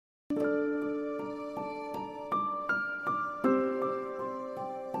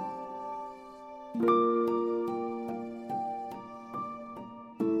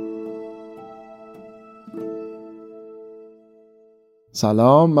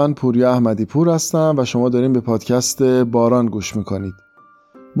سلام، من پوریا احمدی پور هستم و شما دارین به پادکست باران گوش میکنید.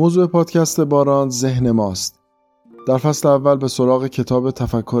 موضوع پادکست باران ذهن ماست. در فصل اول به سراغ کتاب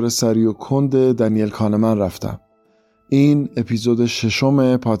تفکر سریع و کند دنیل کانمن رفتم. این اپیزود 6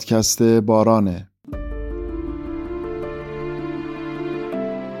 پادکست بارانه.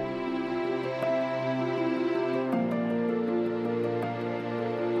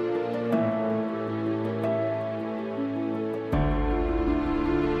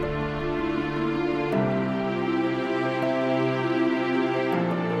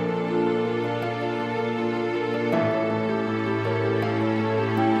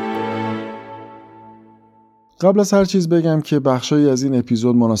 قبل از هر چیز بگم که بخشایی از این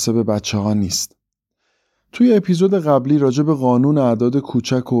اپیزود مناسب بچه‌ها نیست. توی اپیزود قبلی راجع به قانون اعداد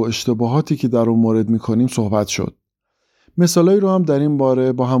کوچک و اشتباهاتی که در اون مورد می‌کنیم صحبت شد. مثالایی رو هم در این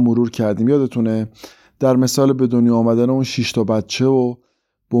باره با هم مرور کردیم. یادتونه در مثال به دنیا آمدن اون 6 تا بچه و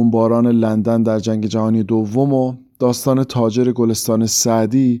بمباران لندن در جنگ جهانی دوم و داستان تاجر گلستان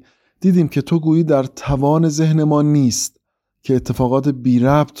سعدی دیدیم که تو گویی در توان ذهن ما نیست که اتفاقات بی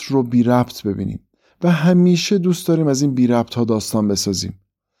ربط رو بی ربط ببینیم. و همیشه دوست داریم از این بی ربط ها داستان بسازیم.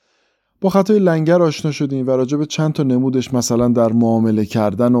 با خطای لنگر آشنا شدیم و راجع به چند تا نمودش مثلا در معامله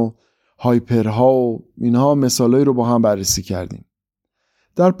کردن و هایپرها و اینها مثالایی رو با هم بررسی کردیم.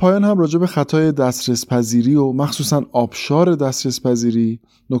 در پایان هم راجع به خطای دسترس پذیری و مخصوصا آبشار دسترس پذیری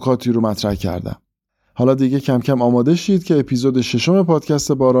نکاتی رو مطرح کردم. حالا دیگه کم کم آماده شید که اپیزود 6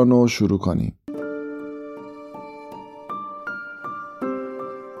 پادکست باران رو شروع کنیم.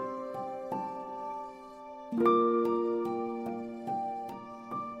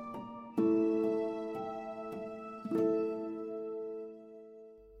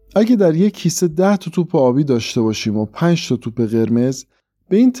 اگه در یک کیسه 10 تا توپ آبی داشته باشیم و 5 تا توپ قرمز،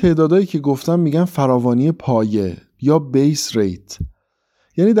 به این تعدادایی که گفتم میگن فراوانی پایه یا بیس ریت.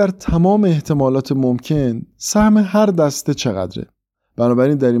 یعنی در تمام احتمالات ممکن سهم هر دسته چقدره.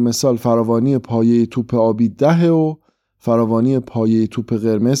 بنابراین در این مثال فراوانی پایه توپ آبی 10 و فراوانی پایه توپ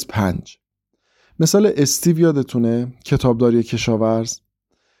قرمز 5. مثال استیو یادتونه؟ کتابداری کشاورز.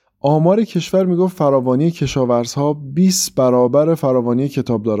 آمار کشور میگفت فراوانی کشاورزها 20 برابر فراوانی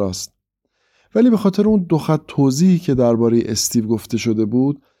کتابداراست. ولی به خاطر اون 2 خط توضیحی که درباره استیو گفته شده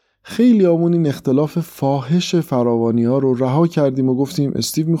بود، خیلی آمون این اختلاف فاحش فراوانی ها رو رها کردیم و گفتیم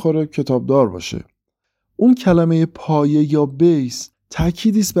استیو میخوره کتابدار باشه. اون کلمه پایه یا بیس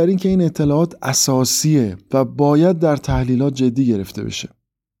تأکیدی است بر این که این اطلاعات اساسیه و باید در تحلیلات جدی گرفته بشه.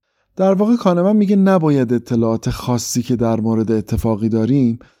 در واقع کانمن میگه نباید اطلاعات خاصی که در مورد اتفاقی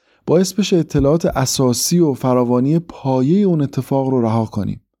داریم باعث بشه اطلاعات اساسی و فراوانی پایه اون اتفاق رو رها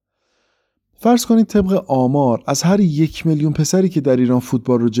کنیم. فرض کنید طبق آمار از هر 1 میلیون پسری که در ایران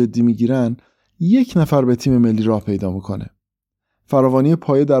فوتبال رو جدی میگیرن 1 نفر به تیم ملی راه پیدا میکنه. فراوانی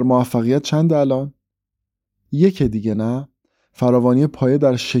پایه در موفقیت چند الان؟ 1 دیگه نه؟ فراوانی پایه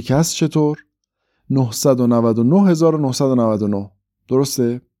در شکست چطور؟ 999,999.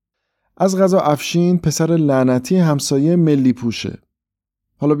 درسته؟ از قضا افشین پسر لعنتی همسایه ملی پوشه.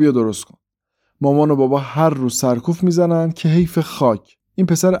 حالا بیا درست کن. مامان و بابا هر روز سرکوف میزنن که حیف خاک. این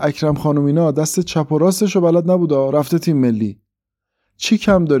پسر اکرم خانومینا دست چپ و راستش رو بلد نبودا، رفته تیم ملی. چی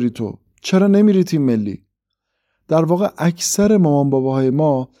کم داری تو؟ چرا نمیری تیم ملی؟ در واقع اکثر مامان باباهای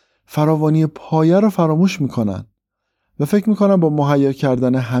ما فراوانی پایه رو فراموش میکنن و فکر میکنن با مهیا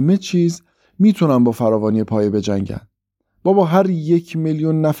کردن همه چیز میتونن با فراوانی پایه بجنگن. بابا هر 1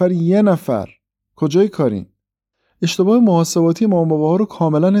 میلیون نفر 1 نفر. کجای کارین؟ اشتباه محاسباتی مامان باباها رو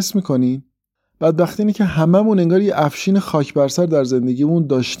کاملا حس میکنین؟ بدبختی اینه که هممون انگار یه افشین خاک بر سر در زندگیمون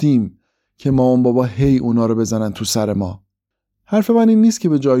داشتیم که مامان بابا هی اونا رو بزنن تو سر ما. حرف من این نیست که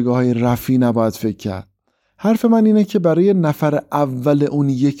به جایگاه‌های رفیع نباید فکر کرد. حرف من اینه که برای نفر اول اون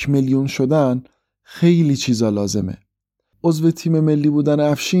 1 میلیون شدن خیلی چیزا لازمه. عضو تیم ملی بودن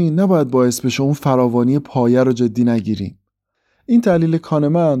افشین نباید باعث بشه اون فراوانی پایه رو جدی نگیریم. این تحلیل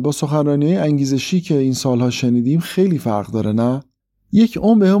کانمن با سخنرانی‌های انگیزشی که این سالها شنیدیم خیلی فرق داره نه؟ یک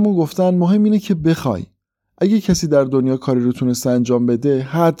عمر بهمون گفتن مهم اینه که بخوای. اگه کسی در دنیا کاری رو تونسته انجام بده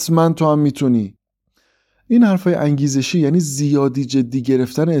حتما تو هم میتونی. این حرفای انگیزشی یعنی زیادی جدی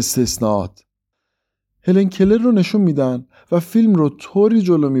گرفتن استثناءات. هلن کلر رو نشون میدن و فیلم رو طوری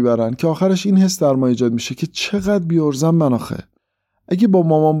جلو میبرن که آخرش این حس در ما ایجاد میشه که چقدر بیارزم من آخه. اگه با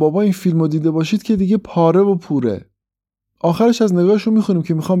مامان بابا این فیلم رو دیده باشید که دیگه پاره و پوره. آخرش از نگاهشون میخونیم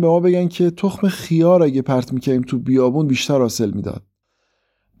که میخوام به ما بگن که تخم خیار اگه پرت میکنیم تو بیابون بیشتر حاصل میداد.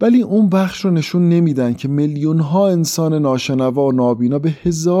 ولی اون بخش رو نشون نمیدن که میلیون ها انسان ناشنوا و نابینا به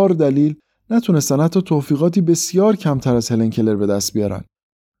 1000 دلیل نتونستن حتی توفیقاتی بسیار کمتر از هلن کلر به دست بیارن.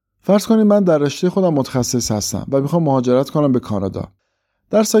 فرض کنید من در رشته خودم متخصص هستم و میخوام مهاجرت کنم به کانادا.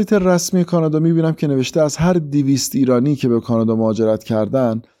 در سایت رسمی کانادا میبینم که نوشته از هر 200 ایرانی که به کانادا مهاجرت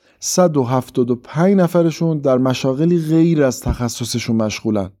کردن 175 نفرشون در مشاغلی غیر از تخصصشون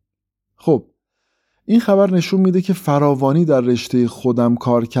مشغولن. خب این خبر نشون میده که فراوانی در رشته خودم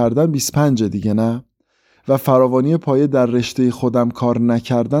کار کردن 25 دیگه نه؟ و فراوانی پایه در رشته خودم کار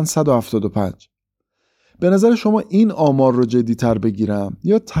نکردن 175. به نظر شما این آمار رو جدی‌تر بگیرم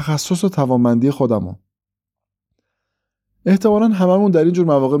یا تخصص و توانمندی خودمو؟ احتمالاً هممون در اینجور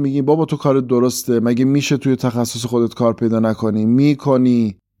مواقع میگیم بابا تو کار درسته، مگه میشه توی تخصص خودت کار پیدا نکنی؟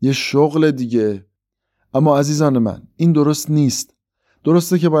 میکنی، یه شغل دیگه. اما عزیزان من این درست نیست.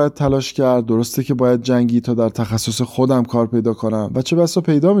 درسته که باید تلاش کرد، درسته که باید جنگی تا در تخصص خودم کار پیدا کنم و چه بسا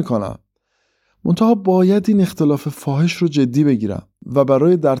پیدا میکنم. منتها باید این اختلاف فاحش رو جدی بگیرم و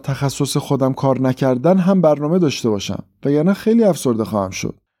برای در تخصص خودم کار نکردن هم برنامه داشته باشم، وگرنه خیلی افسرده خواهم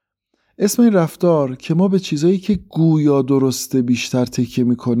شد. اسم این رفتار که ما به چیزایی که گویا درسته بیشتر تکیه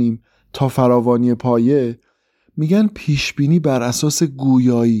میکنیم تا فراوانی پایه میگن پیشبینی بر اساس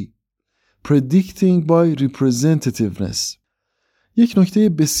گویایی. Predicting by representativeness. یک نکته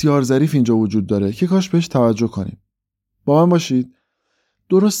بسیار ظریف اینجا وجود داره که کاش بهش توجه کنیم. با من باشید.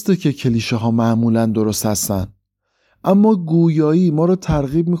 درسته که کلیشه ها معمولاً درست هستن، اما گویایی ما رو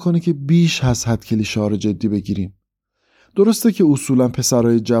ترغیب میکنه که بیش از حد کلیشه ها رو جدی بگیریم. درسته که اصولاً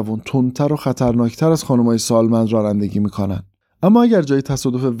پسرای جوان تندتر و خطرناکتر از خانمای سالمند رانندگی میکنن، اما اگر جای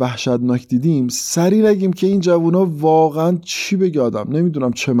تصادف وحشتناک دیدیم سریع نگیم که این جوونا واقعاً چی بگه آدم،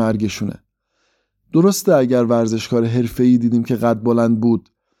 نمیدونم چه مرگشونه. درسته اگر ورزشکار حرفه‌ای دیدیم که قد بلند بود،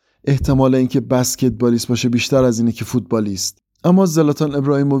 احتمال اینکه بسکتبالیست باشه بیشتر از اینه که فوتبالیست. اما زلاتان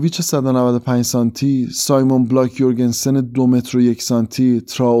ابراهیموویچ 195 سانتی، سایمون بلاک یورگنسن 2 متر و 1 سانتی،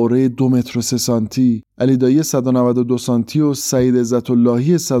 تراوره 2 متر و 3 سانتی، علی دایی 192 سانتی و سعید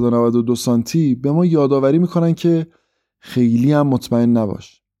عزت‌اللهی 192 سانتی به ما یادآوری میکنن که خیلی هم مطمئن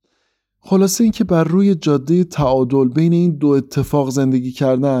نباش. خلاصه این که بر روی جاده تعادل بین این دو اتفاق زندگی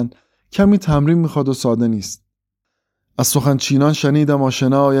کردن کمی تمرین میخواد و ساده نیست. از سخنچینان شنیدم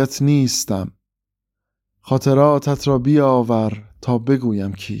آشنا آیت نیستم، خاطراتت را بیاور تا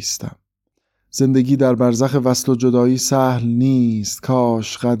بگویم کیستم. زندگی در برزخ وصل و جدایی سهل نیست،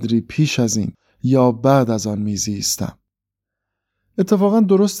 کاش قدری پیش از این یا بعد از آن میزیستم. اتفاقا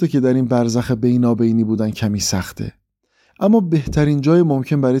درسته که در این برزخ بینابینی بودن کمی سخته، اما بهترین جای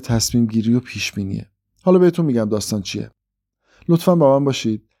ممکن برای تصمیم گیری و پیش بینیه. حالا بهتون میگم داستان چیه. لطفاً با من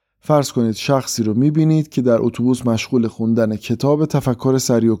باشید. فرض کنید شخصی رو میبینید که در اتوبوس مشغول خوندن کتاب تفکر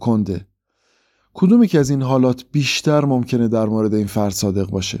سریع و کنده. کدومی که از این حالات بیشتر ممکنه در مورد این فرد صادق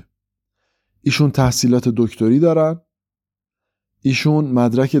باشه؟ ایشون تحصیلات دکتری دارن، ایشون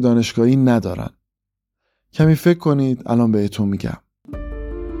مدرک دانشگاهی ندارن. کمی فکر کنید، الان بهتون میگم.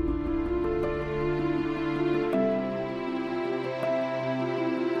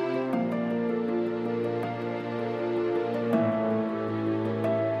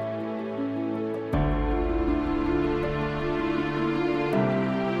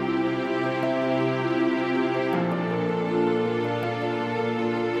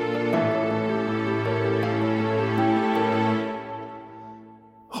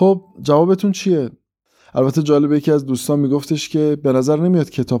 خب جوابتون چیه؟ البته جالبه یکی از دوستان میگفتش که به نظر نمیاد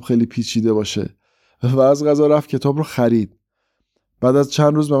کتاب خیلی پیچیده باشه و از قضا رفت کتاب رو خرید. بعد از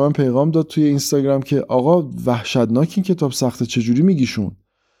چند روز به من پیغام داد توی اینستاگرام که آقا وحشتناک این کتاب سخته، چجوری میگیشون؟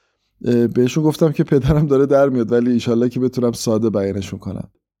 بهشون گفتم که پدرم داره در میاد ولی ایشالله که بتونم ساده بیانشون کنم.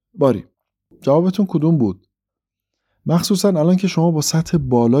 باری جوابتون کدوم بود؟ مخصوصا الان که شما با سطح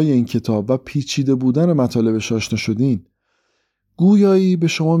بالای این کتاب و پیچیده بودن مطالبش آشنا شدین، گویایی به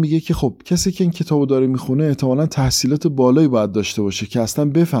شما میگه که خب کسی که این کتابو داره میخونه احتمالاً تحصیلات بالایی باید داشته باشه که اصلا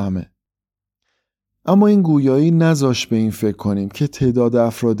بفهمه. اما این گویایی نذاش به این فکر کنیم که تعداد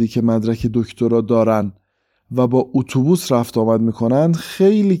افرادی که مدرک دکترا دارن و با اتوبوس رفت آمد میکنن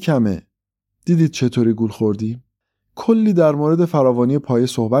خیلی کمه. دیدید چطوری گول خوردیم؟ کلی در مورد فراوانی پایه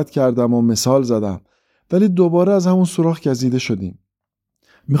صحبت کردم و مثال زدم، ولی دوباره از همون سوراخ گزیده شدیم.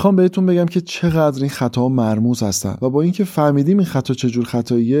 میخوام بهتون بگم که چقدر این خطاها مرموز هستن و با اینکه فهمیدیم این خطا چجور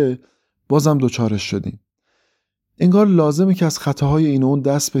خطاییه بازم دوچارش شدیم. انگار لازمه که از خطاهای این و اون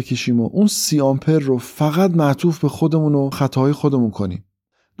دست بکشیم و اون 30 آمپر رو فقط معطوف به خودمون و خطاهای خودمون کنیم.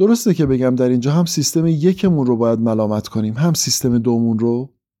 درسته که بگم در اینجا هم سیستم یکمون رو باید ملامت کنیم، هم سیستم دومون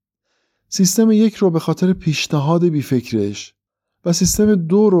رو. سیستم یک رو به خاطر پیشنهاد بیفکرش و سیستم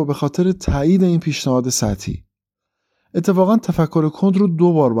دو رو به خاطر تایید این پیشنهاد سطحی. اتفاقا تفکر کند رو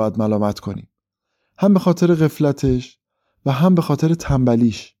 2 بار باید ملامت کنیم، هم به خاطر غفلتش و هم به خاطر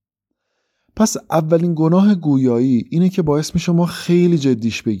تنبلیش. پس اولین گناه گویایی اینه که باعث میشه ما خیلی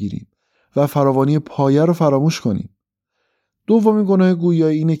جدیش بگیریم و فراوانی پایه رو فراموش کنیم. دومین گناه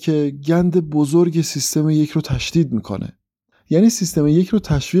گویایی اینه که گند بزرگ سیستم یک رو تشدید میکنه. یعنی سیستم یک رو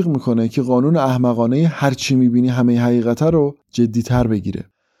تشویق میکنه که قانون احمقانه هر چی میبینی همه حقیقت رو جدی‌تر بگیره.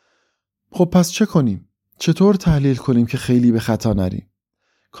 خب پس چه کنیم؟ چطور تحلیل کنیم که خیلی به خطا نریم؟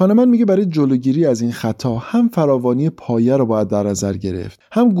 کانمن میگه برای جلوگیری از این خطا هم فراوانی پایه رو باید در نظر گرفت،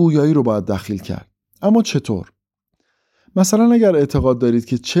 هم گویایی رو باید دخیل کرد. اما چطور؟ مثلا اگر اعتقاد دارید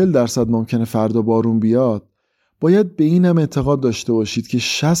که 40% ممکنه فردا بارون بیاد، باید به این هم اعتقاد داشته باشید که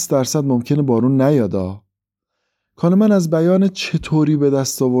 60% ممکنه بارون نیادا. کانمن از بیان چطوری به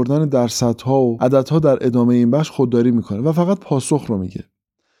دست آوردن درصدها و عددها در ادامه این بخش خودداری میکنه و فقط پاسخ رو میگه.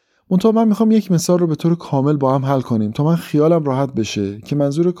 منتها من میخوام یک مثال رو به طور کامل با هم حل کنیم تا من خیالم راحت بشه که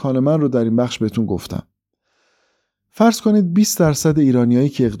منظور کانمن رو در این بخش بهتون گفتم. فرض کنید 20% ایرانیایی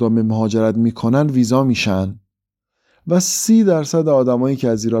که اقدام به مهاجرت میکنن ویزا میشن و 30% آدمایی که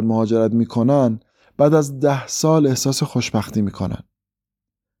از ایران مهاجرت میکنن بعد از 10 سال احساس خوشبختی میکنن.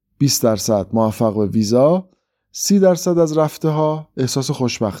 20% موفق به ویزا، 30% از رفته ها احساس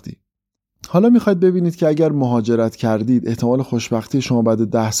خوشبختی. حالا میخواید ببینید که اگر مهاجرت کردید احتمال خوشبختی شما بعد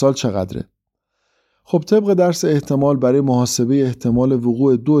 10 سال چقدره؟ خب طبق درس احتمال برای محاسبه احتمال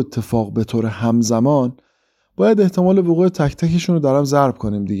وقوع دو اتفاق به طور همزمان باید احتمال وقوع تک تکشون رو در هم ضرب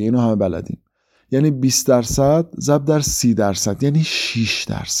کنیم دیگه، اینو همه بلدیم. یعنی 20% ضرب در 30% یعنی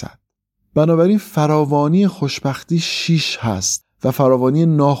 6%. بنابراین فراوانی خوشبختی 6 هست و فراوانی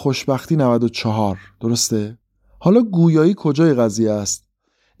ناخوشبختی 94. درسته؟ حالا گویایی کجای قضیه است؟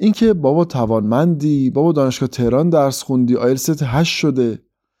 اینکه بابا توانمندی، بابا دانشگاه تهران درس خوندی، آیلتست 8 شده.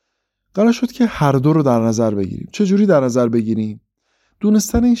 قرار شد که هر دو رو در نظر بگیریم. چجوری در نظر بگیریم؟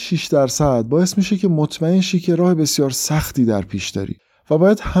 دونستن این 6% باعث میشه که مطمئن شی که راه بسیار سختی در پیش داری و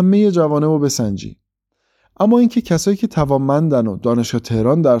باید همه جوانب رو بسنجی. اما اینکه کسایی که توانمندن و دانشگاه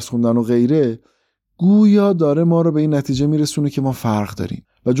تهران درس خوندن و غیره، گویا داره ما رو به این نتیجه میرسونه که ما فرق داریم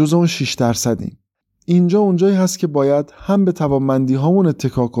و جزء اون 6%یم. اینجا اونجایی هست که باید هم به توانمندی هامون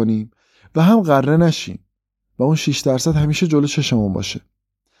اتکا کنیم و هم غره نشیم و اون 6% همیشه جلو چشمون باشه.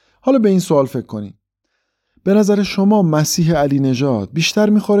 حالا به این سوال فکر کنیم. به نظر شما مسیح علی نژاد بیشتر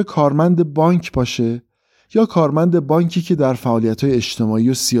میخوره کارمند بانک باشه یا کارمند بانکی که در فعالیت‌های اجتماعی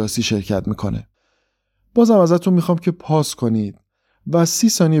و سیاسی شرکت میکنه؟ بازم ازتون میخوام که پاس کنید و 30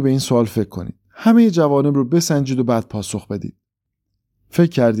 ثانیه به این سوال فکر کنید. همه جوانب رو بسنجید و بعد پاسخ بدید. فکر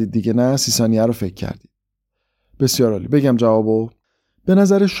کردید دیگه نه؟ 30 ثانیه رو فکر کردید. بسیار عالی. بگم جوابو؟ به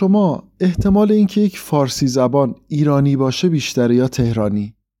نظر شما احتمال اینکه یک فارسی زبان ایرانی باشه بیشتره یا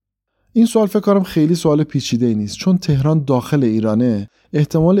تهرانی؟ این سوال فکر کنم خیلی سوال پیچیده نیست، چون تهران داخل ایرانه،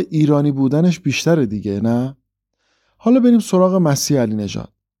 احتمال ایرانی بودنش بیشتره دیگه، نه؟ حالا بریم سراغ مسیح علی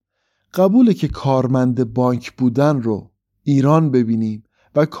نژاد. قبوله که کارمند بانک بودن رو ایران ببینیم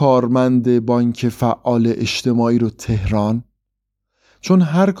و کارمند بانک فعال اجتماعی رو تهران؟ چون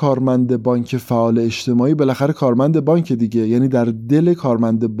هر کارمند بانک فعال اجتماعی بالاخره کارمند بانک دیگه، یعنی در دل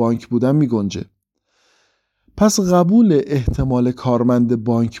کارمند بانک بودن میگنجه. پس قبول احتمال کارمند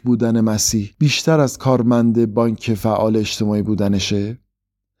بانک بودن مسیح بیشتر از کارمند بانک فعال اجتماعی بودنشه؟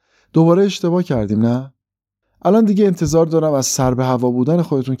 دوباره اشتباه کردیم نه؟ الان دیگه انتظار دارم از سر به هوا بودن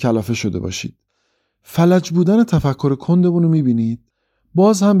خودتون کلافه شده باشید. فلج بودن تفکر کندمون رو میبینید؟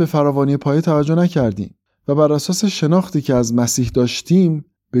 باز هم به فراوانی پایه توجه نکردیم و بر اساس شناختی که از مسیح داشتیم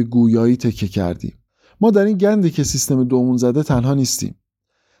به گویایی تکیه کردیم. ما در این گندی که سیستم دومون زده تنها نیستیم.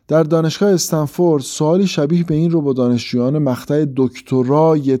 در دانشگاه استنفورد سوالی شبیه به این رو با دانشجویان مقطع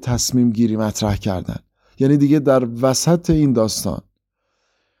دکترای تصمیم گیری مطرح کردن. یعنی دیگه در وسط این داستان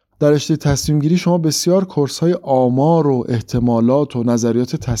در رشته تصمیم گیری شما بسیار کورس‌های آمار و احتمالات و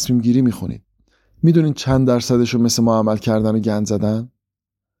نظریات تصمیم گیری میخونید. میدونین چند درصدشو مثل ما عمل کردن و گند زدن؟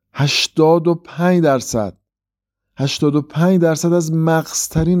 85%. 85% از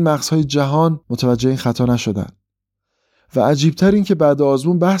مغزترین مغزهای جهان متوجه این خطا نشدن. و عجیبتر این که بعد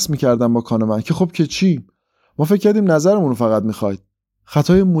آزمون بحث میکردم با کانمن که خب که چی؟ ما فکر کردیم نظرمون رو فقط میخواید.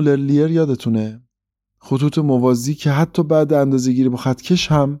 خطای مولر-لیر یادتونه؟ خطوط موازی که حتی بعد اندازه‌گیری با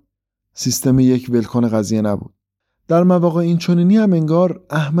خطکش هم سیستم یک ولکن قضیه نبود. در مواقع این چنینی هم انگار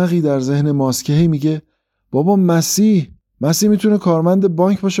احمقی در ذهن ماست که هی میگه بابا مسیح میتونه کارمند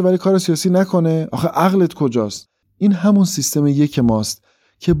بانک باشه ولی کار سیاسی نکنه. آخه عقلت کجاست؟ این همون سیستم یک ماست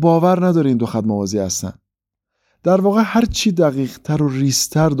که باور نداره این دو خط موازی هستن. در واقع هر چی دقیق تر و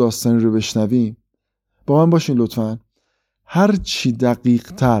ریزتر داستانی رو بشنویم، با من باشین لطفاً، هر چی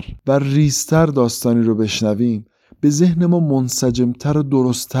دقیق تر و ریزتر داستانی رو بشنویم به ذهن ما منسجمتر و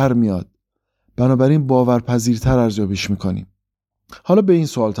درستتر میاد. بنابراین باورپذیرتر ارزیابیش میکنیم. حالا به این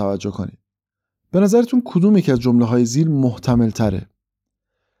سوال توجه کنید. به نظرتون کدوم یک از جمله های زیر محتمل تره؟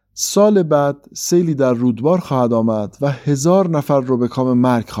 سال بعد سیلی در رودبار خواهد آمد و 1000 نفر رو به کام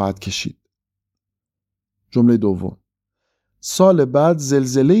مرگ خواهد کشید. جمله دوم: سال بعد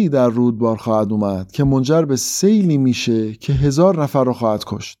زلزله‌ای در رودبار خواهد اومد که منجر به سیلی میشه که 1000 نفر رو خواهد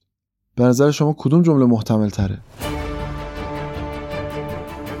کشت. به نظر شما کدوم جمله محتمل تره؟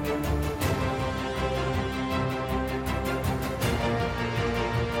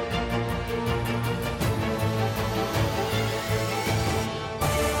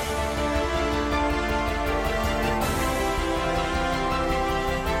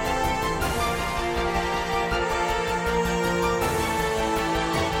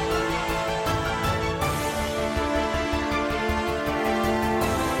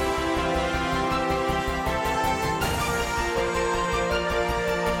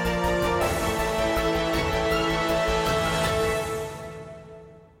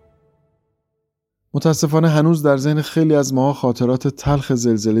 متاسفانه هنوز در ذهن خیلی از ماها خاطرات تلخ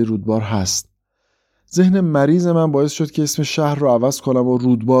زلزله رودبار هست. ذهن مریض من باعث شد که اسم شهر رو عوض کنم و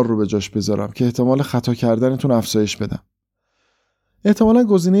رودبار رو به جاش بذارم که احتمال خطا کردنتون افزایش بدم. احتمالاً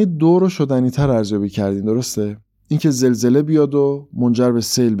گزینه 2 رو شدنی‌تر ارزیابی کردین، درسته؟ اینکه زلزله بیاد و منجر به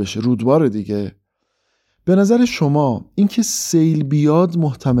سیل بشه، رودبار دیگه. به نظر شما اینکه سیل بیاد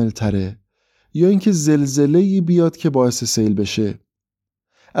محتمل تره یا اینکه زلزله‌ای بیاد که باعث سیل بشه؟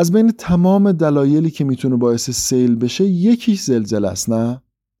 از بین تمام دلایلی که میتونه باعث سیل بشه یکیش زلزله است، نه؟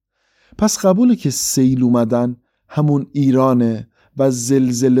 پس قبوله که سیل اومدن همون ایرانه و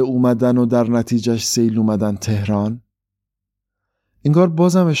زلزله اومدن و در نتیجهش سیل اومدن تهران؟ انگار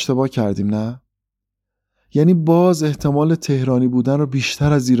بازم اشتباه کردیم، نه؟ یعنی باز احتمال تهرانی بودن رو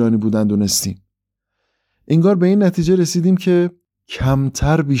بیشتر از ایرانی بودن دونستیم. انگار به این نتیجه رسیدیم که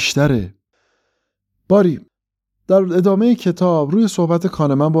کمتر بیشتره. باری در ادامه کتاب روی صحبت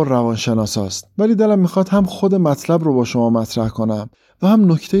کانمن با روانشناساست، ولی دلم میخواد هم خود مطلب رو با شما مطرح کنم و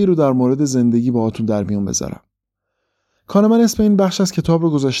هم نکته‌ای رو در مورد زندگی باهاتون در میون بذارم. کانمن اسم این بخش از کتاب رو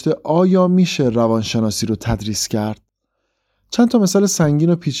گذاشته آیا میشه روانشناسی رو تدریس کرد؟ چند تا مثال سنگین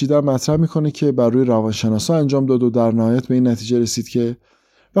و پیچیده مطرح میکنه که بر روی روانشناسا انجام داد و در نهایت به این نتیجه رسید که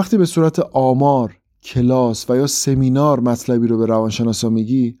وقتی به صورت آمار، کلاس و یا سمینار مطلبی رو به روانشناسا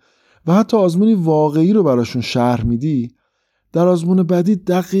میگی و حتی آزمونی واقعی رو براشون شرح میدی، در آزمون بعدی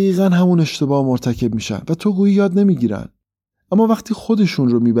دقیقاً همون اشتباه مرتکب میشن و تو گویی یاد نمیگیرن. اما وقتی خودشون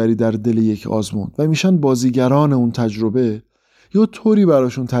رو میبری در دل یک آزمون و میشن بازیگران اون تجربه، یا طوری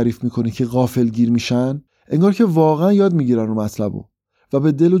براشون تعریف میکنی که غافلگیر میشن، انگار که واقعا یاد میگیرن اون مطلبو و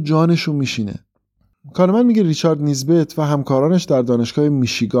به دل و جانشون میشینه. کانمن میگه ریچارد نیزبت و همکارانش در دانشگاه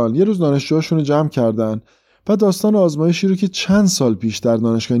میشیگان یه روز دانشجوهاشون رو جمع کردن و داستان آزمایشی رو که چند سال پیش در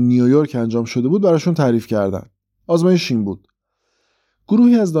دانشگاه نیویورک انجام شده بود براشون تعریف کردن. آزمایش این بود: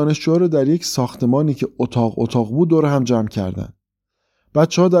 گروهی از دانشجوها رو در یک ساختمانی که اتاق بود دور هم جمع کردن.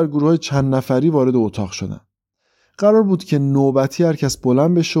 بچه‌ها در گروه‌های چند نفری وارد اتاق شدن. قرار بود که نوبتی هر کس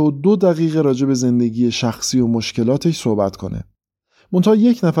بلند بشه و 2 دقیقه راجع به زندگی شخصی و مشکلاتش صحبت کنه. منتها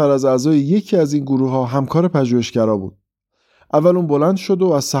یک نفر از اعضای یکی از این گروه‌ها همکار پژوهشگرا بود. اول اون بلند شد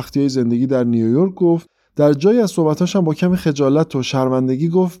و از سختی‌های زندگی در نیویورک گفت. در جایی از صحبتاش هم با کمی خجالت و شرمندگی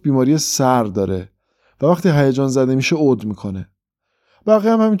گفت بیماری سر داره و وقتی هیجان زده میشه عود میکنه.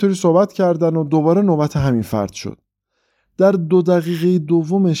 بقیه هم همینطوری صحبت کردن و دوباره نوبت همین فرد شد. در 2 دقیقه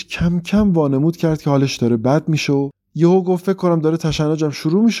دومش کم کم وانمود کرد که حالش داره بد میشه و یهو گفت فکر کنم داره تشنجم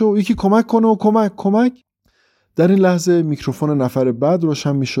شروع میشه و یکی کمک کنه و کمک. در این لحظه میکروفون نفر بعد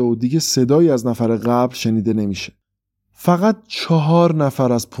روشن میشه و دیگه صدایی از نفر قبل شنیده نمیشه. فقط 4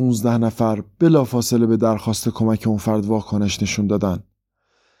 نفر از 15 نفر بلافاصله به درخواست کمک اون فرد واکنش نشون دادن.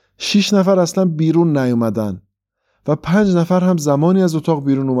 6 نفر اصلا بیرون نیومدن و 5 نفر هم زمانی از اتاق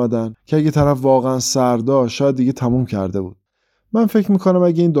بیرون اومدن که اگه طرف واقعا سر داشت شاید دیگه تموم کرده بود. من فکر میکنم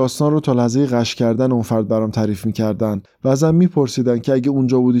اگه این داستان رو تا لحظه غش کردن اون فرد برام تعریف میکردن و ازم میپرسیدن که اگه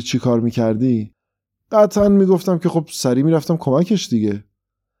اونجا بودی چی کار میکردی، قطعا میگفتم که خب سری میرفتم کمکش دیگه.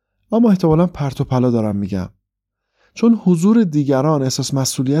 اما احتمالاً پرت و پلا دارم میگم، چون حضور دیگران احساس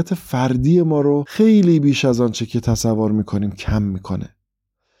مسئولیت فردی ما رو خیلی بیش از آنچه که تصور میکنیم کم میکنه.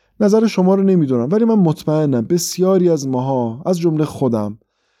 نظر شما رو نمیدونم، ولی من مطمئنم بسیاری از ماها، از جمله خودم،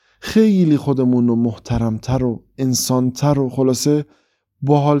 خیلی خودمون رو محترمتر و انسانتر و خلاصه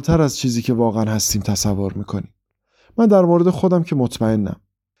باحالتر از چیزی که واقعا هستیم تصور میکنیم. من در مورد خودم که مطمئنم.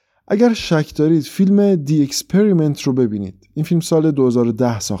 اگر شک دارید فیلم دی اکسپریمنت رو ببینید. این فیلم سال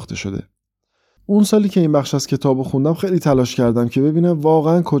 2010 ساخته شده. اون سالی که این بخش از کتابو خوندم خیلی تلاش کردم که ببینم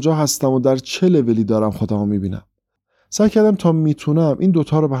واقعا کجا هستم و در چه لولی دارم خودمو میبینم. سعی کردم تا میتونم این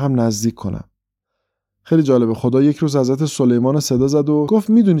دوتا رو به هم نزدیک کنم. خیلی جالبه، خدا یک روز حضرت سلیمان صدا زد و گفت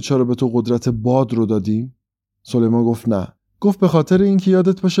میدونی چرا به تو قدرت باد رو دادیم؟ سلیمان گفت نه. گفت به خاطر اینکه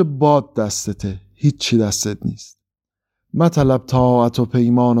یادت باشه باد دستته، هیچی دستت نیست. مطلب طاعت و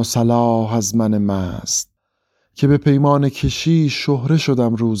پیمان و صلاح از من مست، که به پیمان کشی شهره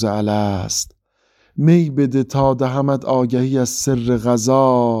شدم روز الست. می بده تا دهمت آگهی از سر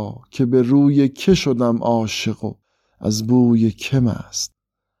غذا، که به روی که شدم عاشق و از بوی که مست.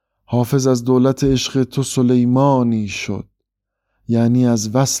 حافظ از دولت عشق تو سلیمانی شد، یعنی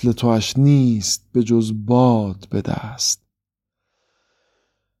از وصل توش نیست به جز باد به دست.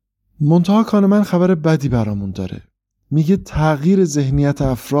 منتها کانمن خبر بدی برامون داره. میگه تغییر ذهنیت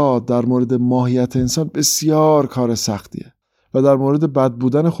افراد در مورد ماهیت انسان بسیار کار سختیه و در مورد بد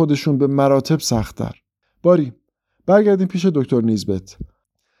بودن خودشون به مراتب سخت‌تر. باری برگردیم پیش دکتر نیزبت.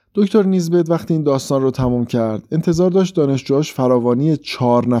 دکتر نیزبت وقتی این داستان رو تموم کرد انتظار داشت دانشجوهاش فراوانی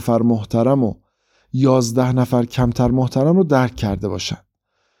 4 نفر محترم و 11 نفر کمتر محترم رو درک کرده باشن.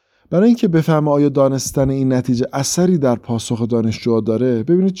 برای اینکه بفهمه آیا دانستن این نتیجه اثری در پاسخ دانشجوها داره،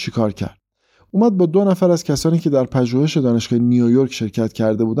 ببینید چیکار کرد. اومد با 2 نفر از کسانی که در پژوهش دانشگاه نیویورک شرکت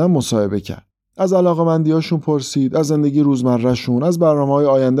کرده بودن مصاحبه کرد. از علاقه‌مندی‌هاشون پرسید، از زندگی روزمره‌شون، از برنامه‌های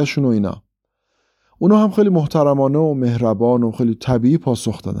آیندهشون و اینا. اونا هم خیلی محترمانه و مهربان و خیلی طبیعی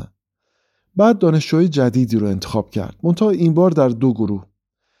پاسخ دادن. بعد دانشجوهای جدیدی رو انتخاب کرد، منتها این بار در 2 گروه.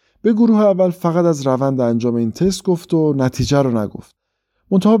 به گروه اول فقط از روند انجام این تست گفت و نتیجه رو نگفت.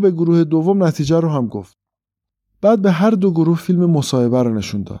 منتها به گروه دوم نتیجه رو هم گفت. بعد به هر 2 گروه فیلم مصاحبه رو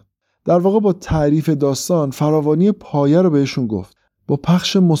نشون داد. در واقع با تعریف داستان فراوانی پایه رو بهشون گفت. با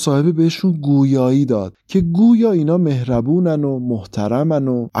پخش مصاحبه بهشون گویایی داد که گویا اینا مهربونن و محترمن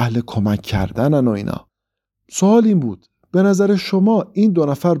و اهل کمک کردنن و اینا. سوال این بود، به نظر شما این 2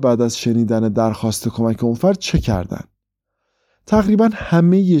 نفر بعد از شنیدن درخواست کمک اون فرد چه کردن؟ تقریبا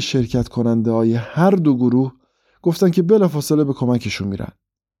همه شرکت کننده های هر 2 گروه گفتن که بلافاصله به کمکشون میرن.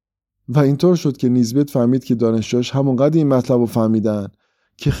 و اینطور شد که نیزبت فهمید که دانشجوش همونقدر این مطلب رو فهمیدن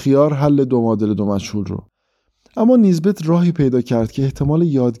که خیار حل 2 معادله 2 مجهول رو. اما نیزبت راهی پیدا کرد که احتمال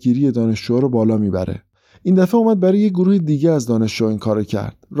یادگیری دانشجوها رو بالا میبره. این دفعه اومد برای یه گروه دیگه از دانشجو این کارو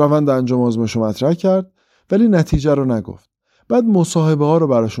کرد. روند انجام آزمایش رو مطرح کرد ولی نتیجه رو نگفت. بعد مصاحبه ها رو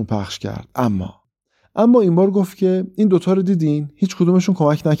براشون پخش کرد. اما این بار گفت که این 2 تا رو دیدین؟ هیچ کدومشون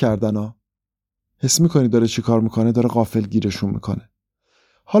کمک نکردن ها. حس می‌کنی داره چی کار میکنه؟ داره غافلگیرشون میکنه.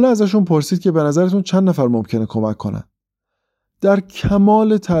 حالا ازشون پرسید که به نظرتون چند نفر ممکنه کمک کنن؟ در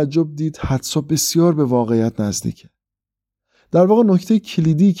کمال تعجب دید حدسا بسیار به واقعیت نزدیکه. در واقع نکته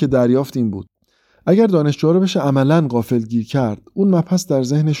کلیدی که دریافت این بود: اگر دانشجوها رو بشه عملاً غافلگیر کرد، اون مبحث در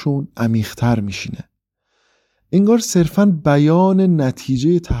ذهنشون عمیق‌تر میشینه. انگار صرفاً بیان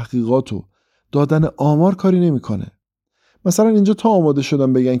نتیجه تحقیقات و دادن آمار کاری نمیکنه. مثلا اینجا تا آماده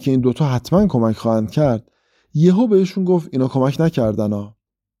شدن بگن که این 2 تا حتما کمک خواهند کرد، یهو بهشون گفت اینا کمک نکردن ها.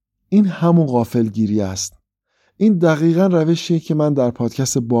 این همون غافلگیری است. این دقیقاً روشیه که من در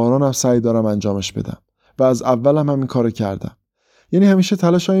پادکست بارانم سعی دارم انجامش بدم و از اولم همین کارو کردم. یعنی همیشه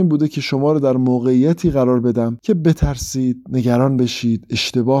تلاشم این بوده که شما رو در موقعیتی قرار بدم که بترسید، نگران بشید،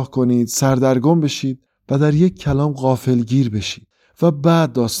 اشتباه کنید، سردرگم بشید و در یک کلام غافلگیر بشید و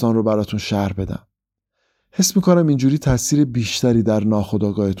بعد داستان رو براتون شرح بدم. حس میکنم اینجوری تاثیر بیشتری در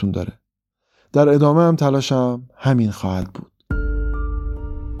ناخودآگاهتون داره. در ادامه هم تلاشم همین خواهد بود.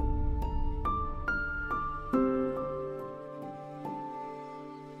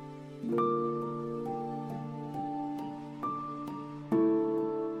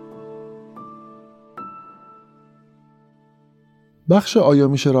 بخش آیا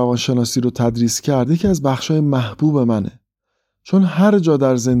میشه روانشناسی رو تدریس کرد یکی از بخشای محبوب منه. چون هر جا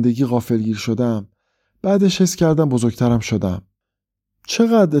در زندگی غافلگیر شدم، بعدش حس کردم بزرگترم شدم.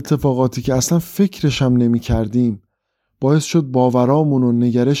 چقدر اتفاقاتی که اصلا فکرشم نمی کردیم باعث شد باورامون و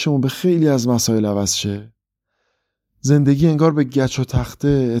نگرشمون به خیلی از مسائل عوض شه. زندگی انگار به گچ و تخته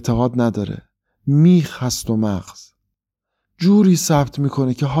اعتقاد نداره. میخ هست و مغز. جوری ثبت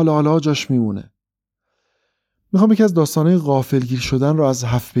میکنه که حالا جاش میمونه. میخوام یکی از داستانهای غافلگیر شدن رو از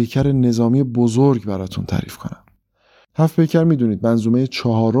 7 پیکر نظامی بزرگ براتون تعریف کنم. 7 پیکر میدونید منظومه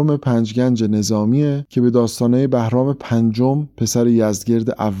 4 پنجگنج نظامیه که به داستانه بهرام پنجم پسر یزدگرد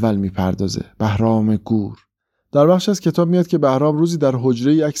اول میپردازه. بهرام گور. در بخش از کتاب میاد که بهرام روزی در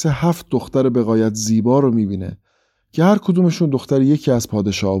حجره عکس 7 دختر به غایت زیبا رو میبینه که هر کدومشون دختر یکی از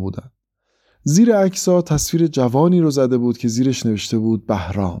پادشاها بودن. زیر عکس‌ها تصویر جوانی رو زده بود که زیرش نوشته بود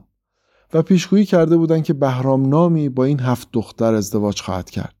بهرام و پیشگویی کرده بودن که بهرام نامی با این 7 دختر ازدواج خواهد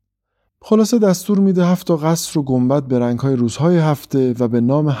کرد. خلاصه دستور میده 7 تا قصر و گنبد به رنگ‌های روزهای هفته و به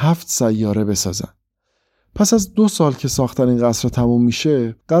نام 7 سیاره بسازن. پس از 2 سال که ساختن این قصر تموم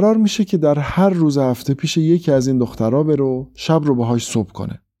میشه، قرار میشه که در هر روز هفته پیش یکی از این دخترها بره و شب رو باهاش صبح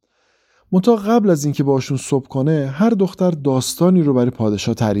کنه. منتها قبل از اینکه باشون صبح کنه هر دختر داستانی رو برای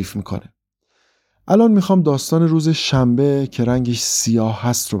پادشاه تعریف میکنه. الان میخوام داستان روز شنبه که رنگش سیاه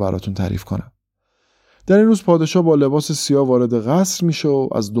هست رو براتون تعریف کنم. در این روز پادشاه با لباس سیاه وارد قصر میشه و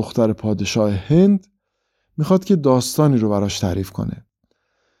از دختر پادشاه هند میخواد که داستانی رو براش تعریف کنه.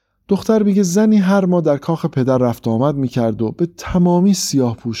 دختر میگه زنی هر ماه در کاخ پدر رفت آمد میکرد و به تمامی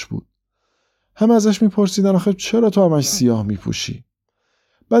سیاه پوش بود. همه ازش میپرسیدن آخه چرا تو همش سیاه میپوشی؟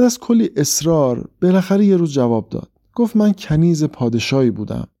 بعد از کلی اصرار بالاخره یه روز جواب داد. گفت من کنیز پادشاهی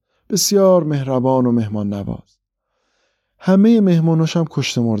بودم، بسیار مهربان و مهمان نواز. همه مهماناش هم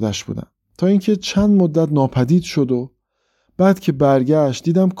کشته مردش بودن تا اینکه چند مدت ناپدید شد و بعد که برگشت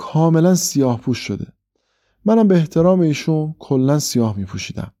دیدم کاملا سیاه پوش شده. منم به احترام ایشون کلا سیاه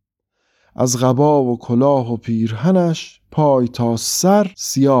میپوشیدم. از قبا و کلاه و پیرهنش پای تا سر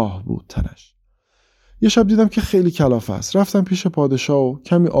سیاه بود تنش. یه شب دیدم که خیلی کلافه است. رفتم پیش پادشاه و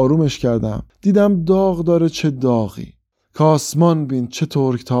کمی آرومش کردم. دیدم داغ داره چه داغی. کاسمان بین چه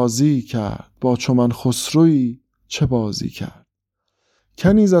ترک تازی کرد. با چو من خسروی چه بازی کرد.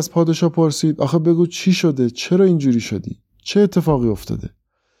 کنیز از پادشاه پرسید آخه بگو چی شده؟ چرا اینجوری شدی؟ چه اتفاقی افتاده؟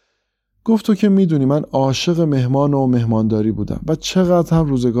 گفت تو که میدونی من عاشق مهمان و مهمانداری بودم و چقدر هم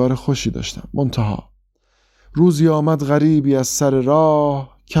روزگار خوشی داشتم. منتها روزی آمد غریبی از سر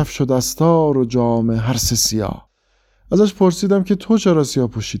راه، کفش و دستار و جامه هر سه سیاه. ازش پرسیدم که تو چرا سیاه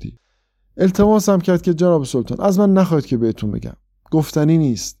پوشیدی؟ التماسم کرد که جناب سلطان از من نخواهید که بهتون بگم. گفتنی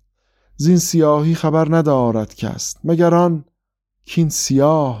نیست. زین سیاهی خبر ندارد کس، مگر آن کین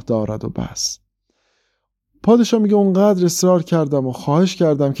سیاه دارد و بس. پادشاه میگه اونقدر اصرار کردم و خواهش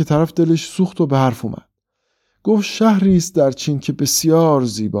کردم که طرف دلش سوخت و به حرف اومد. گفت شهری است در چین که بسیار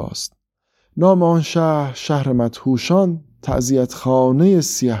زیباست. نام آن شهر شهر مدهوشان، تعزیت خانه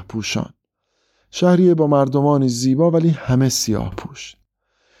سیاه پوشان. شهری با مردمانی زیبا ولی همه سیاه پوش.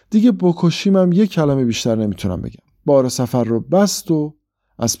 دیگه بکشیم هم یک کلمه بیشتر نمیتونم بگم. بار سفر رو بست و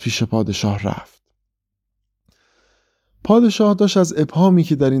از پیش پادشاه رفت. پادشاه داشت از ابهامی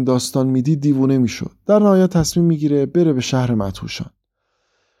که در این داستان میدید دیوونه میشد. در نهایت تصمیم میگیره بره به شهر مدهوشان.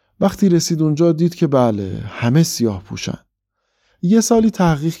 وقتی رسید اونجا دید که بله همه سیاه پوشن. یه سالی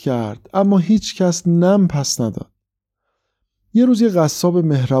تحقیق کرد اما هیچ کس نم پس نداد. یه روز یه قصاب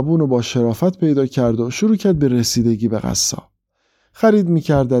مهربون و با شرافت پیدا کرد و شروع کرد به رسیدگی به قصاب. خرید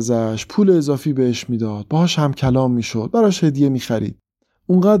میکرد ازش، پول اضافی بهش میداد، باهاش هم کلام میشد، براش هدیه میخرید.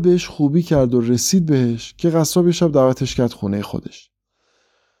 اونقدر بهش خوبی کرد و رسید بهش که قصاب یه شب دعوتش کرد خونه خودش.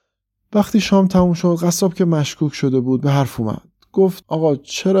 وقتی شام تموم شد قصاب که مشکوک شده بود به حرف اومد. گفت آقا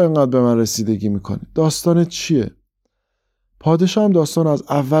چرا اینقدر به من رسیدگی میکنی؟ داستانت چیه؟ پادشاه هم داستان از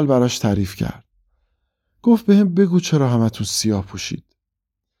اول براش تعریف کرد. گفت بهم بگو چرا همتون سیاه پوشید.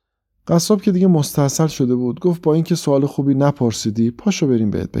 قصاب که دیگه مستحصل شده بود گفت با اینکه سوال خوبی نپرسیدی پاشو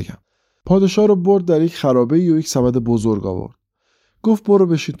بریم بهت بگم. پادشاه رو برد در یک خرابه‌ای و یک سبد بزرگ آورد. گفت برو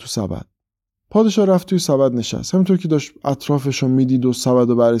بشین تو سبد. پادشاه رفت توی سبد نشست. همونطور که داشت اطرافشو میدید و سبد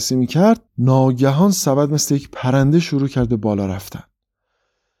رو بررسی میکرد ناگهان سبد مثل یک پرنده شروع کرده بالا رفتن.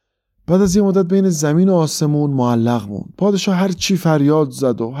 بعد از یه مدت بین زمین و آسمون معلق موند. پادشاه هر چی فریاد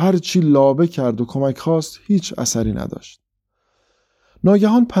زد و هر چی لابه کرد و کمک خواست هیچ اثری نداشت.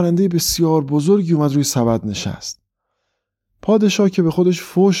 ناگهان پرنده بسیار بزرگی اومد روی سبد نشست. پادشاه که به خودش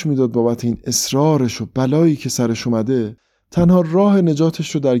فوش میداد بابت این اصرارش و بلایی که سرش اومده تنها راه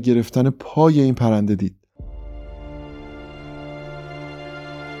نجاتش رو در گرفتن پای این پرنده دید.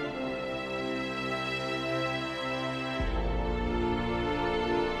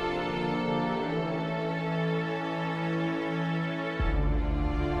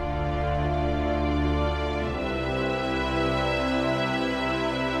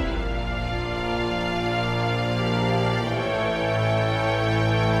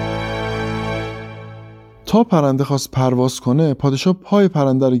 تا پرنده خواست پرواز کنه پادشاه پای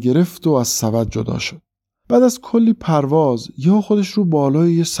پرنده رو گرفت و از سبد جدا شد. بعد از کلی پرواز یهو خودش رو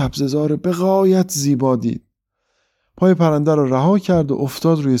بالای یه سبزه‌زار به غایت زیبا دید. پای پرنده رو رها کرد و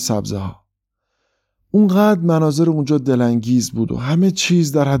افتاد روی سبزه ها. اونقدر مناظر اونجا دلانگیز بود و همه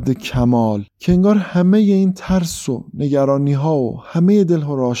چیز در حد کمال که انگار همه این ترس و نگرانی ها و همه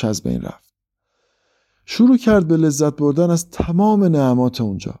دلهراش از بین رفت. شروع کرد به لذت بردن از تمام نعمات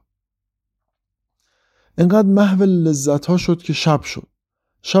اونجا. انقدر محو لذت ها شد که شب شد.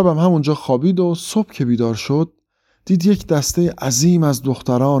 شبم همونجا خوابید و صبح که بیدار شد دید یک دسته عظیم از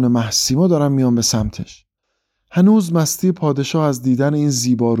دختران محسیما دارن میان به سمتش. هنوز مستی پادشاه از دیدن این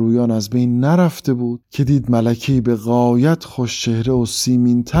زیبارویان از بین نرفته بود که دید ملکی به غایت خوش چهره و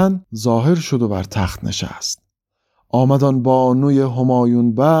سیمین تن ظاهر شد و بر تخت نشست. آمدان بانوی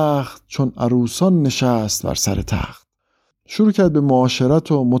همایون بخت چون عروسان نشست بر سر تخت. شروع کرد به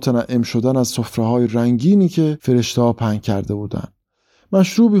معاشرت و متنعم شدن از سفره‌های رنگینی که فرشته‌ها پهن کرده بودن.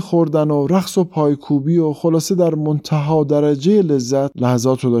 مشروبی خوردن و رقص و پایکوبی و خلاصه در منتها درجه لذت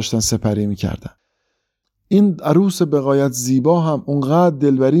لحظات رو داشتن سپری می‌کردن. این عروس به غایت زیبا هم اونقدر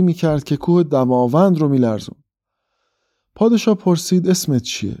دلبری می‌کرد که کوه دماوند رو می‌لرزون. پادشاه پرسید اسمت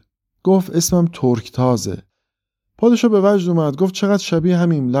چیه؟ گفت اسمم ترکتازه. پادشاه به وجد اومد، گفت چقدر شبیه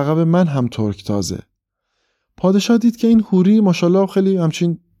همیم، لقب من هم ترکتازه. پادشاه دید که این حوری ماشاءالله خیلی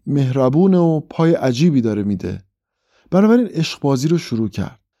همچین مهربونه و پای عجیبی داره میده. بنابراین عشقبازی رو شروع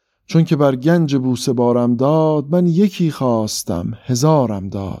کرد. چون که بر گنج بوسه بارم داد، من یکی خواستم هزارم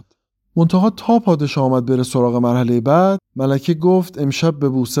داد. منتها تا پادشاه آمد بره سراغ مرحله بعد، ملکه گفت امشب به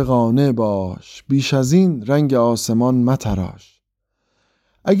بوسه قانع باش، بیش از این رنگ آسمان متراش.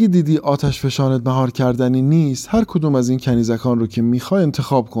 اگه دیدی آتش فشانت مهار کردنی نیست، هر کدوم از این کنیزکان رو که میخوای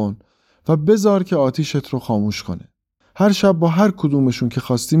انتخاب کن و بذار که آتیشت رو خاموش کنه. هر شب با هر کدومشون که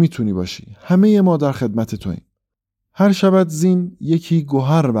خواستی میتونی باشی. همه ما در خدمت توییم. هر شبت زین یکی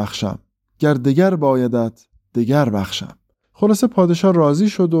گوهر بخشم، گر دگر بایدت دگر بخشم. خلاصه پادشاه راضی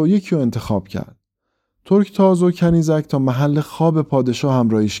شد و یکی رو انتخاب کرد. ترکتاز و کنیزک تا محل خواب پادشاه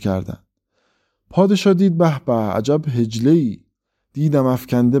همراهیش کردن. پادشاه دید به به عجب هجله‌ای، دیدم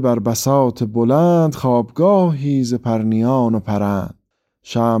افکنده بر بساط بلند، خوابگاهی ز پرنیان و پرند.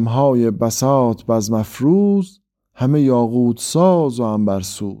 شمع‌های بساط بزم افروز، همه یاقوت ساز و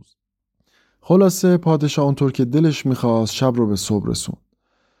عنبرسوز. خلاصه پادشاه اونطور که دلش میخواست شب رو به صبح رسون.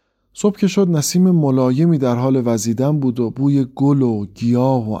 صبح که شد نسیم ملایمی در حال وزیدن بود و بوی گل و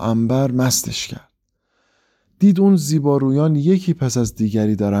گیاه و عنبر مستش کرد. دید اون زیبارویان یکی پس از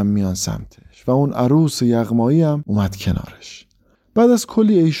دیگری دارن میان سمتش و اون عروس یغمایی هم اومد کنارش. بعد از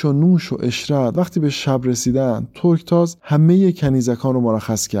کلی عیش و نوش و عشرت وقتی به شب رسیدن، ترکتاز همه کنیزکان رو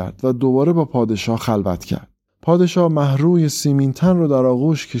مرخص کرد و دوباره با پادشاه خلوت کرد. پادشاه مهروی سیمین تن رو در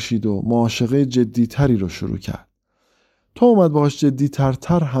آغوش کشید و معاشقه جدیتری رو شروع کرد. تا اومد باهاش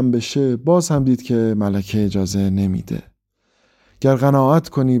جدیتر هم بشه، باز هم دید که ملکه اجازه نمیده. گر قناعت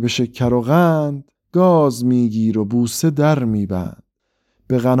کنی به شکر و قند، گاز میگیر و بوسه در میبند.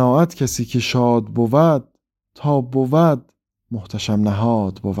 به قناعت کسی که شاد بود، تا بود محتشم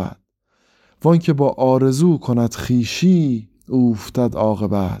نهاد بود. وان که با آرزو کند خویشی، اوفتد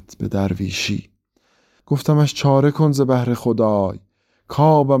عاقبت به درویشی. گفتمش چاره کن ز بهر خدای،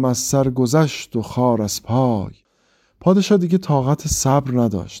 کابم از سر گذشت و خار از پای. پادشاه دیگه طاقت صبر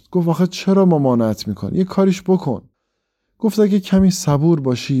نداشت. گفت آخه چرا ممانعت میکنی؟ یه کاریش بکن. گفت اگه کمی صبور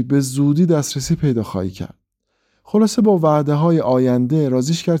باشی به زودی دسترسی پیدا خواهی کرد. خلاصه با وعده های آینده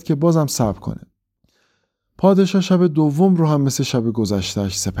رازیش کرد که بازم صبر کنه. پادشاه شب دوم رو هم مثل شب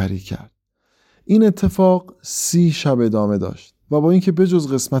گذشتهش سپری کرد. این اتفاق 30 شب ادامه داشت و با اینکه بجز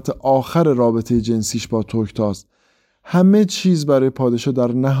قسمت آخر رابطه جنسیش با ترکتاز همه چیز برای پادشاه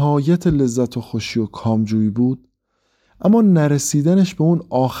در نهایت لذت و خوشی و کامجویی بود، اما نرسیدنش به اون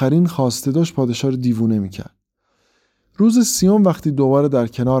آخرین خواسته داشت پادشاه رو دیوونه میکرد. روز 30 وقتی دوباره در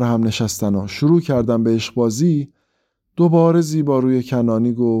کنار هم نشستن و شروع کردن به عشقبازی، دوباره زیباروی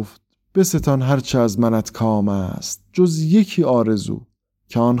کنانی گفت بستان هرچه از منت کام است، جز یکی آرزو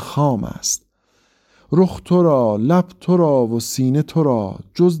که آن خام است. رخ تو را، لب تو را و سینه تو را،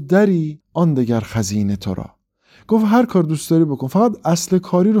 جز دری آن دگر خزینه تو را. گفت هر کار دوست داری بکن، فقط اصل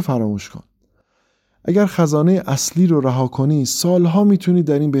کاری رو فراموش کن. اگر خزانه اصلی رو رها کنی، سالها میتونی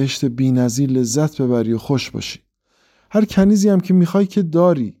در این بهشت بی‌نظیر لذت ببری و خوش باشی. هر کنیزی هم که میخوای که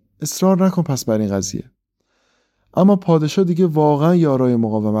داری، اصرار نکن پس بر این قضیه. اما پادشاه دیگه واقعا یارای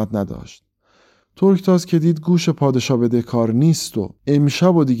مقاومت نداشت. ترکتاز که دید گوش پادشاه بده کار نیست و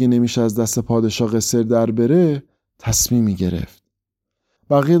امشب و دیگه نمیشه از دست پادشاه قصر در بره، تصمیمی گرفت.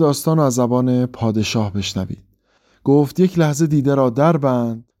 بقیه داستان رو از زبان پادشاه بشنوید. گفت یک لحظه دیده را در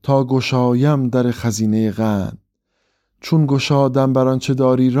بند، تا گشایم در خزینه قند. چون گشادم بر آنچه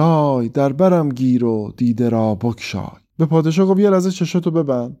داری رای، در برم گیر و دیده را بگشای. به پادشاه گفت یه لحظه چشاتو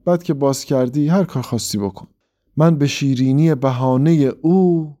ببند، بعد که باز کردی هر کار خواستی بکن. من به شیرینی بهانه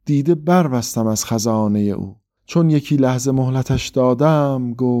او، دیده بربستم از خزانه او. چون یکی لحظه مهلتش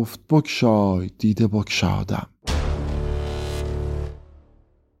دادم، گفت بگشای دیده بگشادم.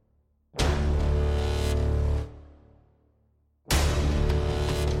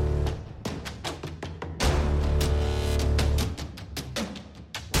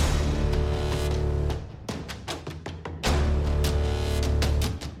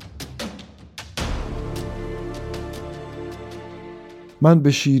 من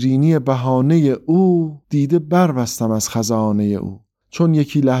به شیرینی بهانه او، دیده بربستم از خزانه او. چون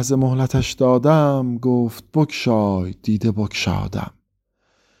یکی لحظه مهلتش دادم، گفت بگشای دیده بگشادم.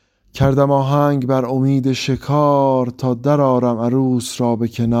 کردم آهنگ بر امید شکار، تا در آرم عروس را به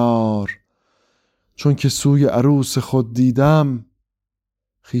کنار. چون که سوی عروس خود دیدم،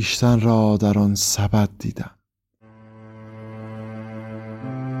 خویشتن را در آن سبد دیدم.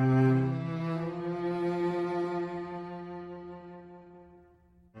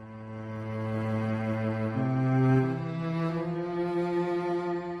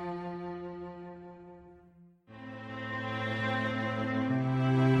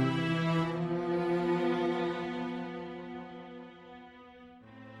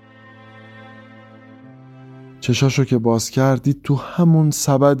 چشاشو که باز کرد دید تو همون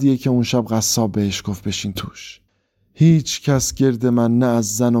سبدیه که اون شب قصاب بهش گفت بشین توش. هیچ کس گرد من نه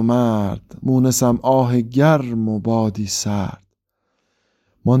از زن و مرد، مونسم آه گرم و بادی سرد.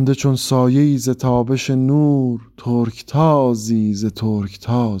 مانده چون سایه‌ای ز تابش نور، ترکتازی ز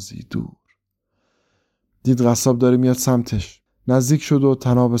ترکتازی دور. دید قصاب داره میاد سمتش، نزدیک شد و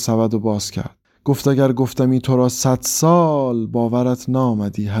طناب سبد رو باز کرد. گفت اگر گفتمی تو را 100 سال، باورت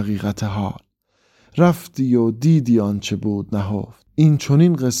نامدی حقیقت حال. رفتی و دیدی آنچه بود نهفت، این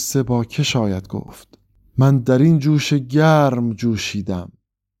چنین قصه با که شاید گفت. من در این جوش گرم جوشیدم،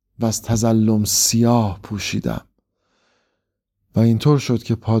 و از تظلم سیاه پوشیدم. و اینطور شد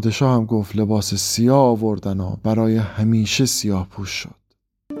که پادشاه هم گفت لباس سیاه آوردن و برای همیشه سیاه پوش شد.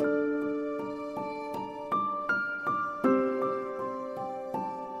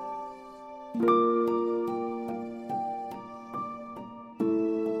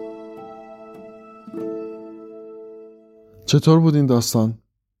 چطور بود این داستان؟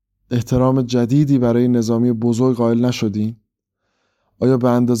 احترام جدیدی برای نظامی بزرگ قائل نشدین؟ آیا به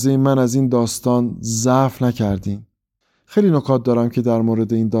اندازه من از این داستان ضعف نکردین؟ خیلی نکات دارم که در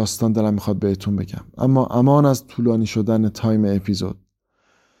مورد این داستان دلم میخواد بهتون بگم، اما امان از طولانی شدن تایم اپیزود.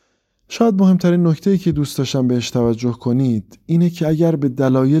 شاید مهمترین نکته‌ای که دوست داشتم بهش توجه کنید اینه که اگر به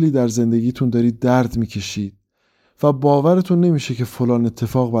دلایلی در زندگیتون دارید درد میکشید و باورتون نمیشه که فلان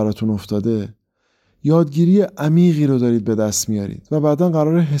اتفاق براتون افتاده، یادگیری عمیقی رو دارید به دست میارید و بعداً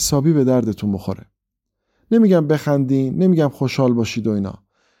قراره حسابی به دردتون بخوره. نمیگم بخندین، نمیگم خوشحال باشید و اینا.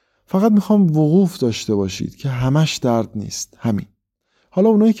 فقط میخوام وقوف داشته باشید که همش درد نیست، همین. حالا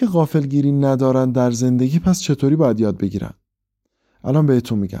اونایی که غافلگیری ندارن در زندگی پس چطوری باید یاد بگیرن؟ الان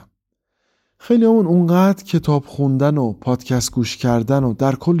بهتون میگم. خیلی اونقدر کتاب خوندن و پادکست گوش کردن و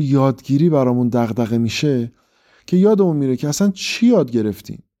در کل یادگیری برامون دغدغه میشه که یادمون میره که اصلا چی یاد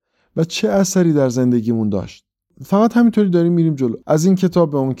گرفتیم و چه اثری در زندگیمون داشت. فقط همینطوری داریم میریم جلو، از این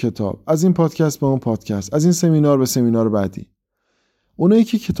کتاب به اون کتاب، از این پادکست به اون پادکست، از این سمینار به سمینار بعدی. اونایی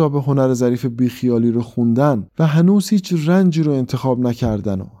که کتاب هنر ظریف بیخیالی رو خوندن و هنوز هیچ رنجی رو انتخاب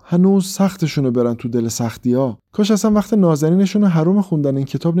نکردن و هنوز سختشونه برن تو دل سختی‌ها، کاش اصلا وقت نازنینشون رو حروم خوندن این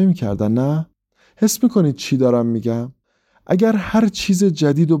کتاب نمی‌کردن. نه؟ حس می‌کنید چی دارم میگم؟ اگر هر چیز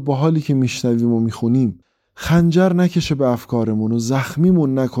جدید و باحالی که میشنویم و میخونیم خنجر نکشه به افکارمون و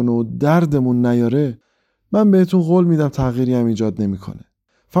زخمیمون نکنه و دردمون نیاره، من بهتون قول میدم تغییری هم ایجاد نمیکنه.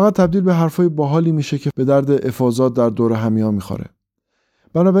 فقط تبدیل به حرفای باحالی میشه که به درد افاضات در دور همیا میخوره.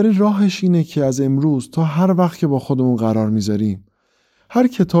 بنابراین راهش اینه که از امروز تا هر وقت که با خودمون قرار میذاریم، هر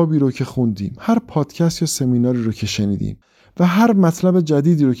کتابی رو که خوندیم، هر پادکست یا سمیناری رو که شنیدیم و هر مطلب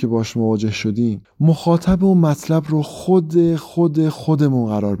جدیدی رو که باش مواجه شدیم، مخاطب اون مطلب رو خودمون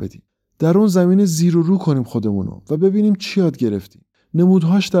قرار بدیم. در اون زمینه زیر و رو کنیم خودمونو و ببینیم چی یاد گرفتیم.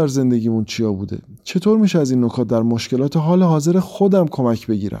 نمودهاش در زندگیمون چیا بوده؟ چطور میشه از این نکات در مشکلات حال حاضر خودم کمک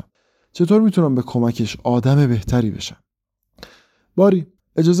بگیرم؟ چطور میتونم به کمکش آدم بهتری بشم؟ باری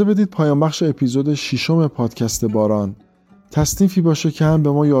اجازه بدید پایان بخش اپیزود 6 پادکست باران تصنیفی باشه که هم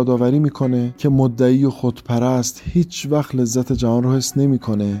به ما یادآوری میکنه که مدعی و خودپرست هیچ وقت لذت جهان رو حس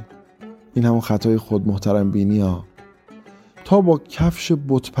نمیکنه. این همون خطای خود محترم بینی ها. تا با کفش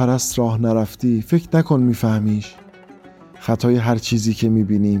بتپرست راه نرفتی فکر نکن میفهمیش. خطای هر چیزی که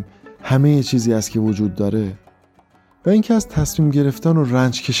میبینیم همه چیزی است که وجود داره. و اینکه از تصمیم گرفتن و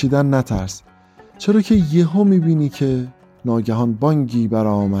رنج کشیدن نترس، چرا که یهو میبینی که ناگهان بانگی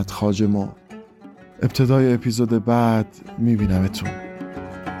برآمد خواجه ما. ابتدای اپیزود بعد میبینمتون.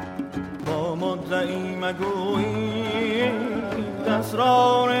 با مدعی مگویی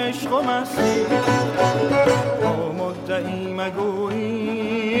اسرار عشق و مستی، با مدعی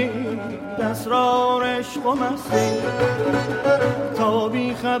مگویی اسرار عشق و مستی، تا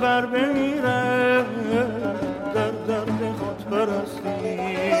بی خبر بمیره در درد خود پرستی،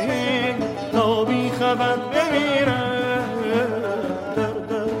 تا بی خبر بمیره در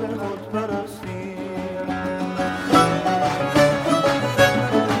درد خود پرستی.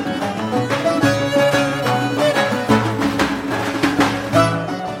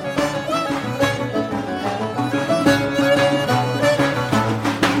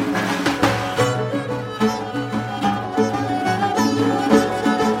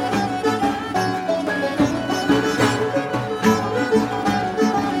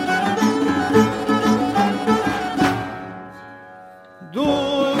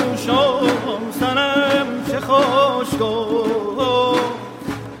 دوشم سنم چه خوش گفت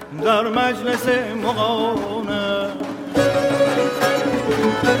در مجلس مغانه،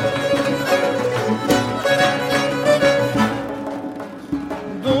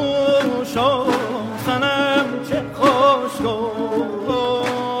 دوشم سنم چه خوش گفت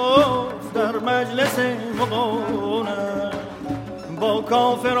در مجلس مغانه. با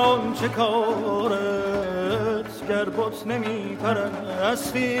کافران چه کارت گر بت نمی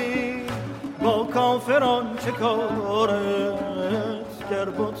پرستی، با کافران چه کارت گر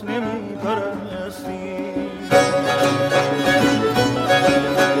بت نمی پرستی.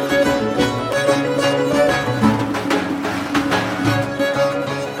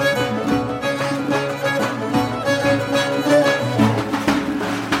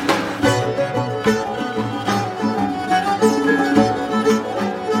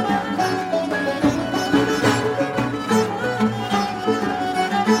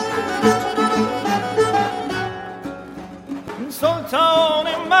 سلطان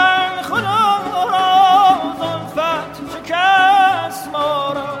من خدا را زلفت شکست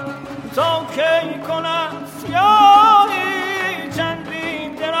ما را، تا کی کند سیاهی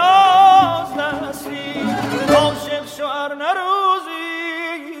چندین دراز دستی. عاشق شوهر نروزی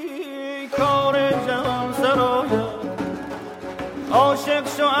کار جهان سراید، عاشق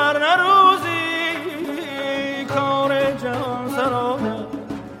شوهر نروزی کار جهان سراید.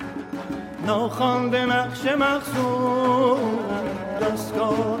 ناخوانده نقش مقصود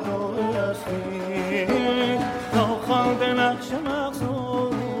دستگاه هستی، ناخوانده نقش مقصود